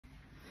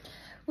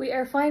We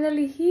are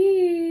finally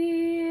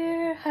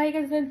here. Hi,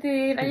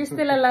 Constantine. Are you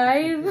still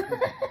alive?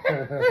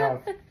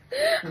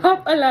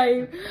 Half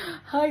alive.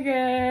 Hi,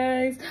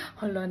 guys.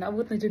 Hala,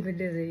 naabot na dyan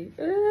diri.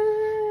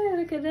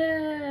 Look at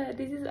that.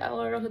 This is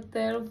our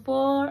hotel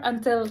for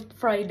until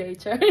Friday,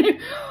 char.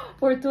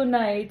 For 2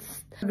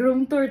 nights.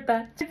 Groom tour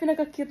ta.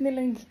 Pinaka-cute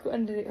nilang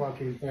gikuan diri.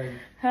 Quacking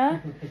time. Ha?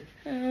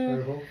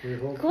 We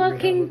hope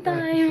Quacking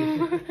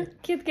time.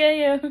 Cute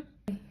kayo.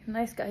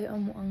 Nice kayo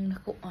amo ang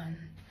nakuan.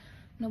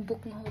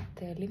 Nabook ng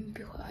hotel.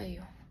 Limpyo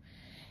kayo.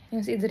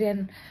 Yung si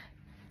Adrian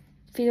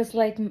feels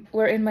like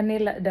we're in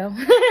Manila daw.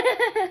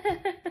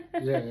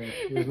 yeah,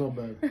 it's not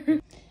bad.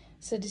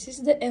 So this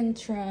is the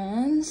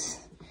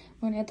entrance.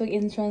 Muna itong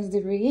entrance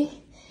diri.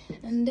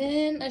 And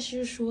then, as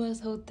usual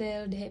sa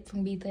hotel, dihay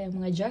pang bita yung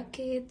mga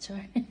jacket.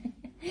 Char.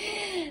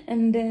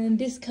 And then,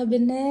 this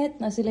cabinet,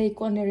 na sila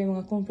ikuan na rin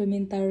mga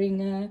complimentary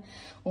nga.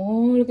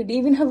 Oh, look at,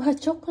 they even have hot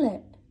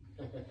chocolate.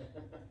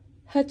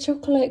 Hot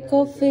chocolate,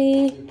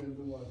 coffee.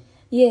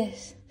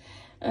 Yes.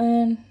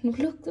 And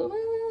look, oh,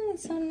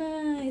 it's so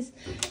nice.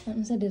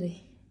 Ano sa diri?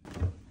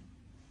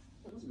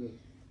 That's good.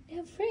 They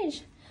have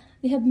fridge.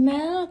 They have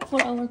milk for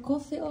our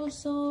coffee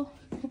also.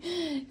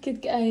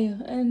 Cute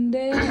kayo. And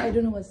then, I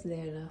don't know what's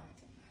there though.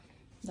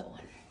 That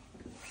one.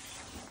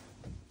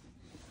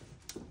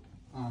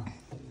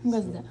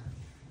 What's that?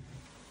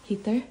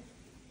 Heater?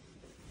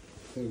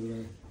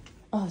 Favorite.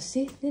 Oh,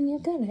 see? Then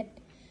you got it.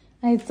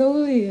 I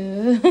told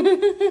you.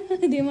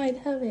 They might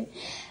have it.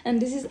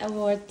 And this is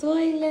our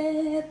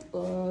toilet.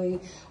 Oh,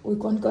 we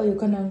can't go. You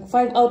can 5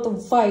 out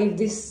of 5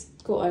 this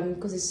go on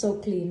because it's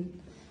so clean.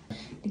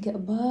 You get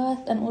a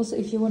bath, and also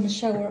if you want to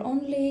shower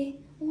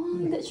only, wow,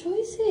 you got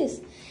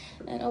choices.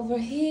 And over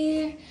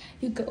here,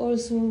 you can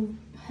also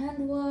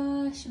hand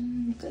wash.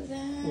 And look at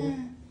that,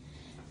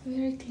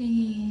 very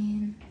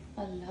clean.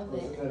 I love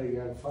it.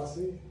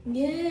 Fussy.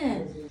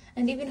 Yeah,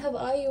 and even have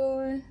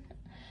iron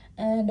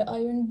and the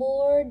iron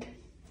board.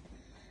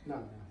 No.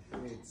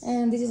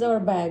 And this is our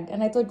bag.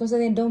 And I told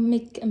Constantine, don't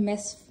make a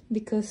mess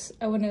because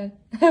I wanna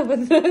have a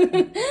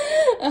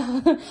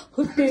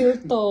hotel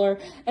tour.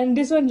 And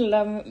this one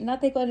lang,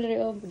 natay ko ano rin,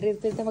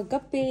 pwede ta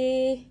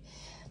magkape.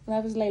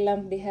 Tapos like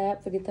lamp diha,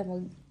 pwede ta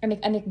mag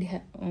anik-anik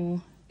diha.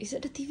 Is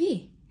it the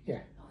TV?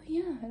 Yeah. Oh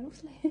yeah, I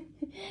was like.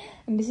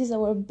 And this is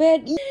our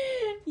bed.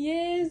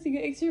 Yes, you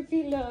got extra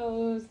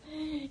pillows.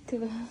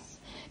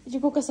 Hindi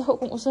ko kasaho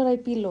kung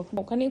usaray pillow.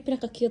 Kani yung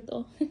pinaka-cute,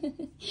 oh.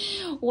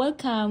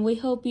 Welcome. We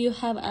hope you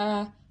have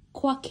a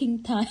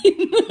quacking time.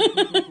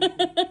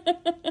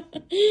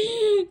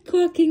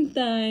 Quacking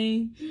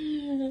time.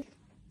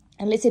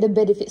 And let's see the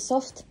bed if it's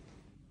soft.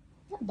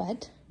 Not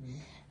bad.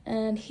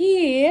 And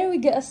here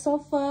we get a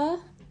sofa.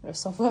 Or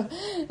sofa.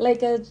 Like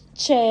a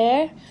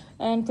chair.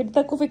 And pwede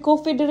tayo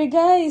coffee dere,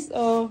 guys.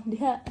 Oh,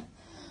 diha.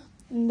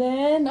 And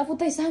then, apo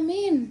tayo sa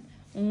amin.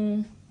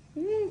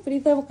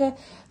 Pwede tayo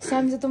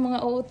makasama sa itong mga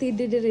OOTD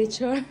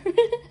diretso.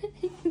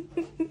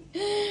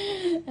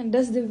 And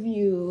that's the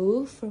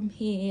view from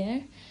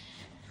here.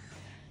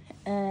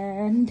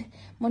 And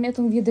muna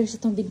itong view dito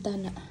sa itong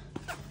bintana.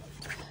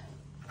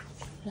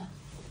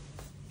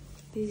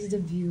 This is the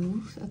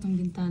view sa itong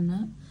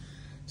bintana.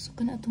 So,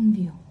 kana itong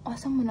view.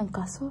 Asang man ang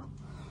castle?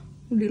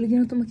 Hindi lagi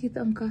na ito makita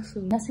ang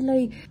castle.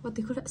 Nasila'y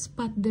particular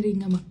spot dari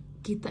nga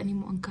makita ni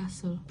mo ang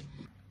castle.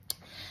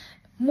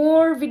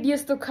 More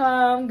videos to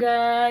come,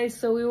 guys.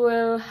 So we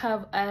will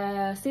have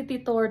a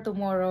city tour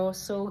tomorrow.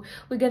 So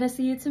we're gonna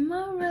see you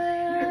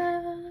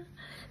tomorrow.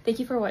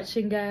 Thank you for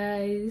watching,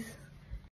 guys.